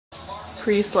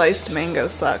Pre-sliced mango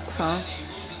sucks, huh?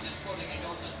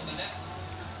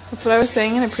 That's what I was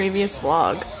saying in a previous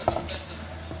vlog.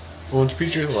 Well, it's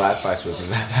pretty sure the last slice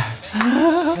wasn't that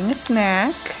bad. A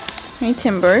snack. Hey,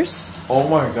 Timbers. Oh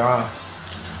my god.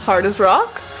 Hard as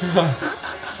rock?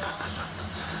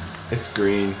 It's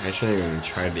green. I shouldn't even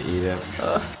try to eat it.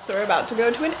 So we're about to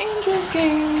go to an Angels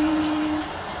game.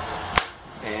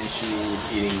 And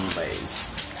she's eating Lay's.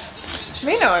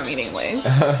 They know I'm eating Lay's.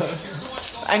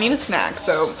 I need a snack,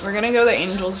 so we're gonna go to the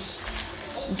Angels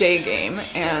day game,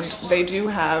 and they do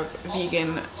have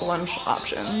vegan lunch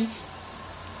options.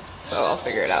 So I'll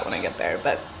figure it out when I get there,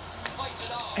 but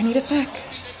I need a snack.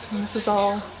 And this is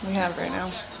all we have right now,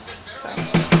 so.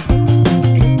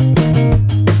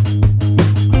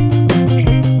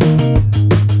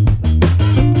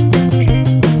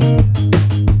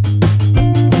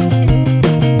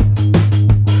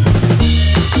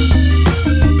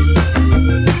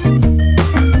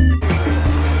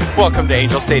 Welcome to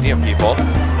Angel Stadium, people.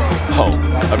 Home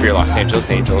of your Los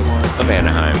Angeles Angels of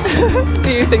Anaheim.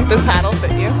 Do you think this hat will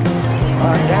fit you?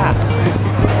 Yeah.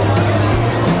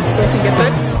 Do you think it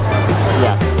fits?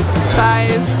 Yes.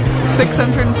 Size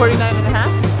 649 and a half?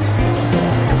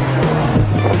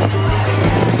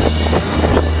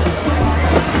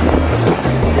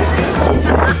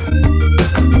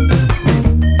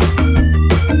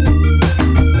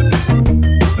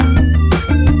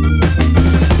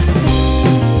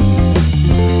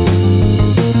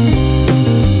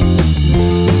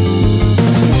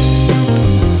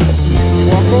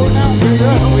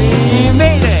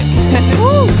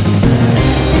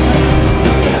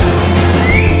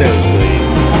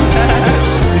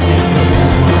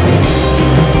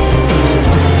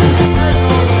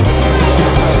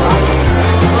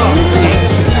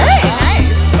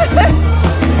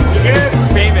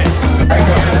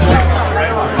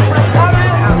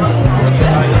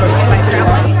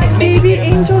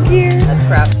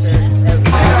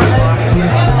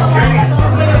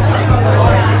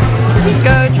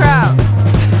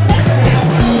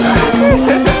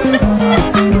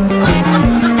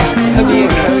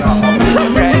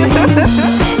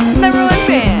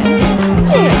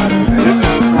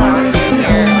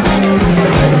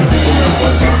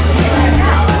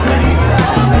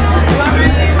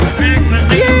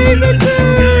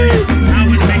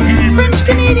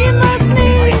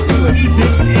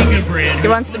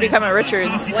 Wants to become a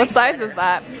Richards. What size is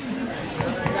that?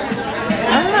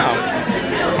 I don't know.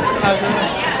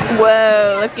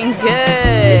 Whoa, looking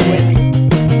good.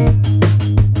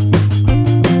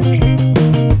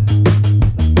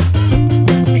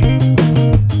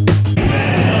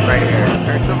 Right here,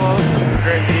 Percival,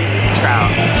 Griffey,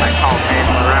 Trout. My Hall of Fame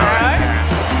around.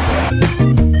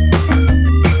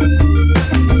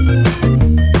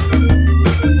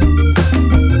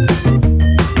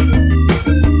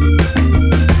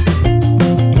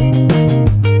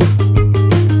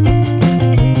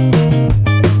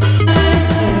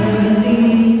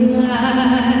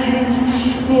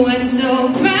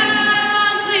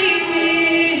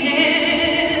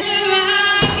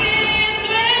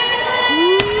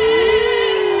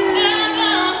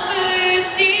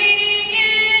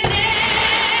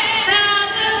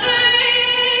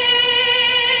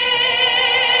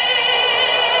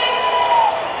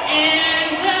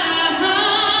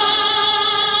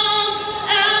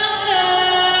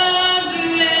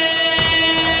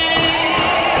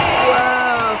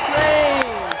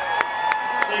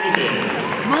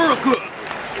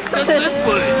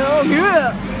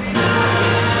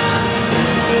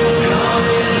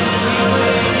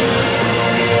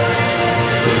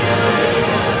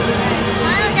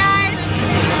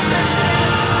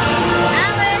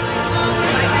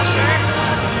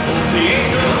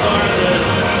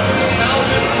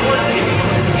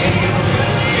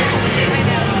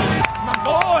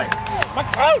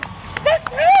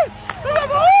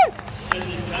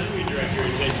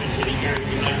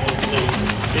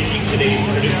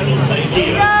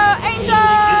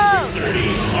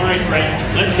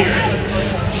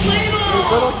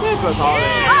 Little kids with all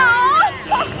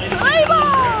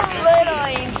Little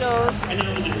Angels.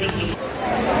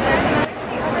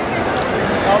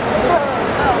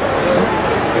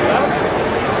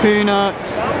 Peanuts.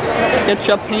 Get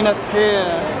your peanuts here.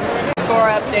 Score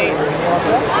update.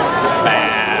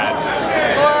 Bad.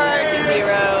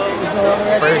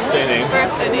 4-0. First inning.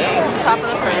 First inning. Top of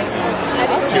the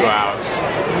first. 2 out.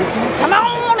 Come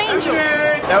on, Angels.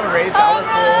 That would raise our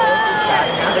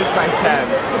batting average by 10.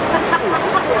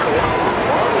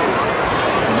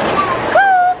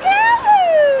 Cool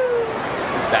Kahoo!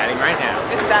 It's batting right now.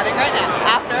 It's batting right now.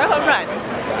 After a home run.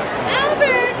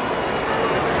 Albert!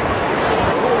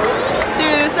 Dude,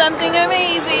 do something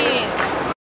amazing.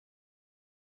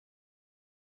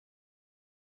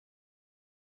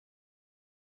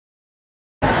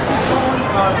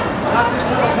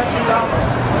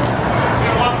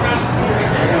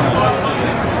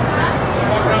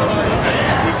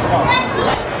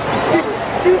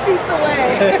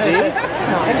 See?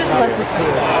 No, I just want this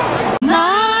view.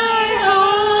 My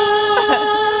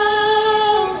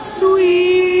home, sweet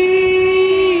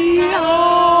home.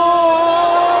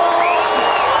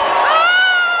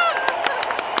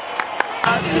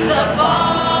 To the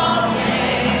ball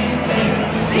game, take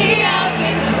me out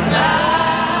in the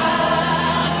crowd.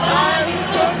 Body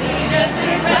so clean and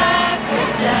take back the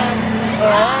jam. I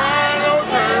don't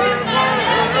care if I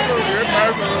ever get my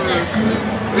first.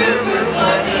 Root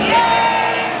for the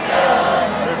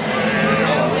Angels.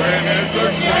 When it's a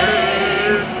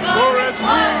shame. For it's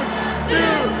 1, 2,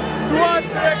 to our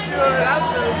sexual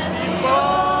after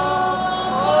ball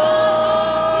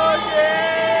game.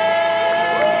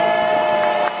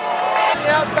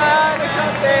 Up by the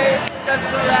country, just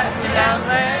to let me down,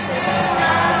 man.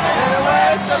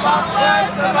 Worst of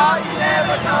all, you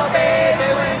never told me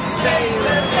that when you say you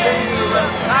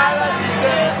love me, I love you,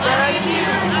 shit, but I need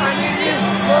you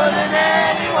more than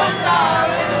anyone,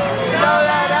 darling. You know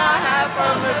that I have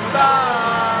from the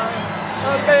start.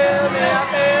 Oh, fill me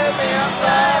up,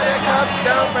 let it come,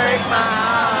 don't break my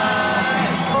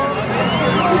heart.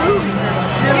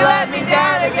 You let me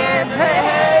down again,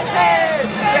 hey,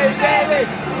 baby,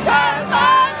 it's time,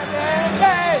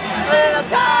 hey, little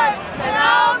time, and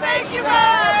I'll make you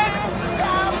right.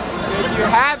 Make you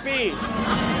happy.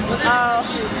 Oh,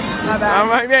 my bad. I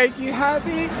might make you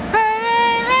happy. Hey.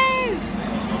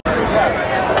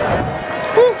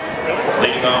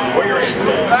 Leading on Warrior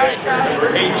Angel, number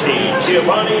 18,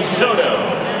 Giovanni Soto.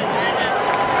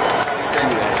 Let's do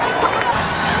this.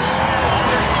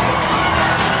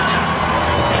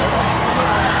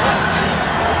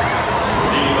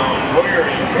 Leading on Warrior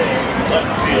Angel,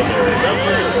 left fielder,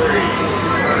 number 3,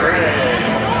 Greg.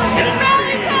 It's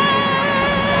rally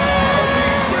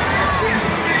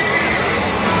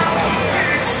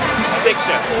Stick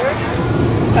shift.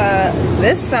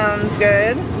 This sounds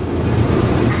good.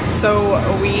 So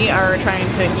we are trying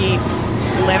to eat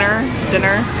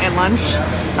dinner, and lunch.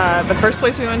 The first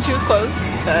place we went to is closed.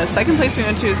 The second place we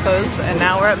went to is closed, and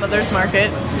now we're at Mother's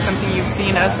Market, something you've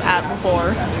seen us at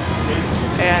before.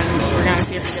 And we're gonna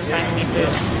see if we can find any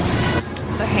food.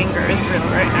 The hanger is real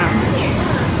right now.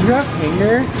 You have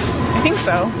hanger? I think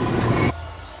so.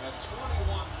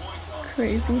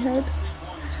 Crazy head.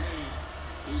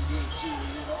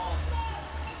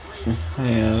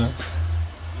 Yeah.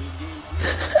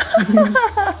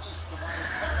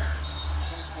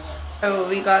 So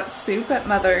we got soup at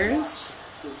Mother's,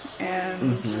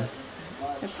 and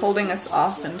it's holding us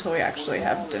off until we actually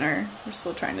have dinner. We're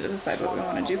still trying to decide what we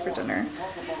want to do for dinner.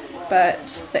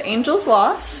 But the Angels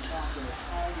lost,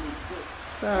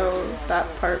 so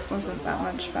that part wasn't that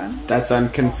much fun. That's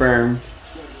unconfirmed.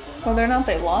 Whether or not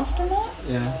they lost or not?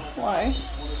 Yeah. Why?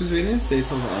 Because we didn't stay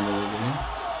till the end of the game.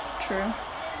 True.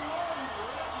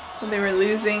 So they were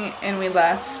losing and we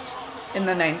left in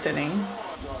the 9th inning.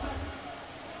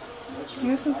 I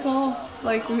guess that's all.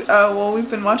 Like, we've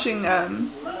been watching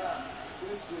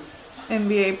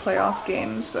NBA playoff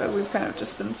games, so we've kind of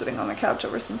just been sitting on the couch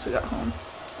ever since we got home.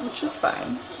 Which is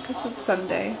fine, because it's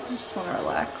Sunday. I just want to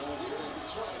relax.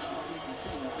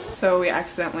 So we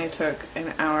accidentally took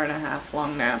an hour-and-a-half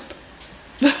long nap.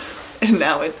 And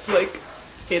now it's like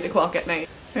 8 o'clock at night.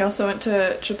 We also went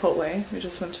to Chipotle. We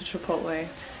just went to Chipotle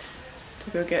to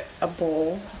go get a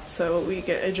bowl. So we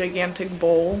get a gigantic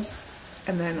bowl,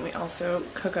 and then we also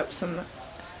cook up some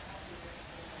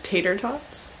tater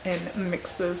tots and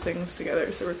mix those things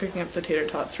together. So we're cooking up the tater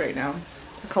tots right now.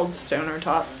 They're called stoner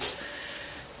tots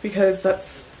because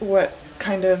that's what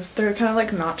they're kind of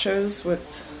like nachos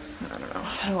with, I don't know,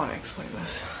 I don't want to explain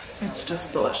this. It's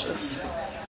just delicious.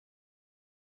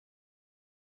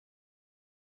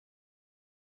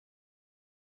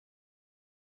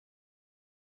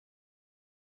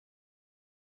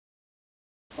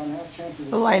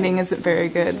 The lighting isn't very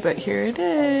good, but here it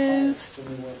is.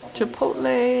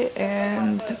 Chipotle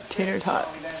and tater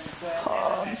tots.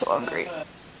 Oh, I'm so hungry.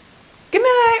 Good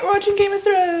night! We're watching Game of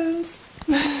Thrones!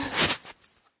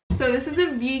 So this is a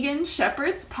vegan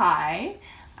shepherd's pie.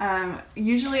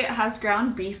 Usually it has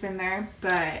ground beef in there,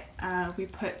 but we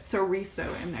put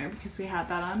chorizo in there because we had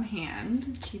that on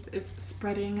hand. It's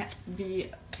spreading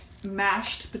the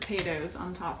mashed potatoes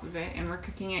on top of it, and we're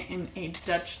cooking it in a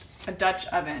Dutch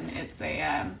oven. It's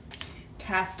a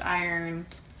cast iron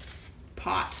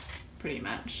pot, pretty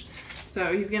much.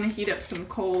 So he's gonna heat up some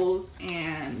coals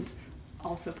and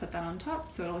also put that on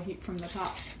top so it'll heat from the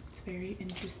top. It's very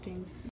interesting.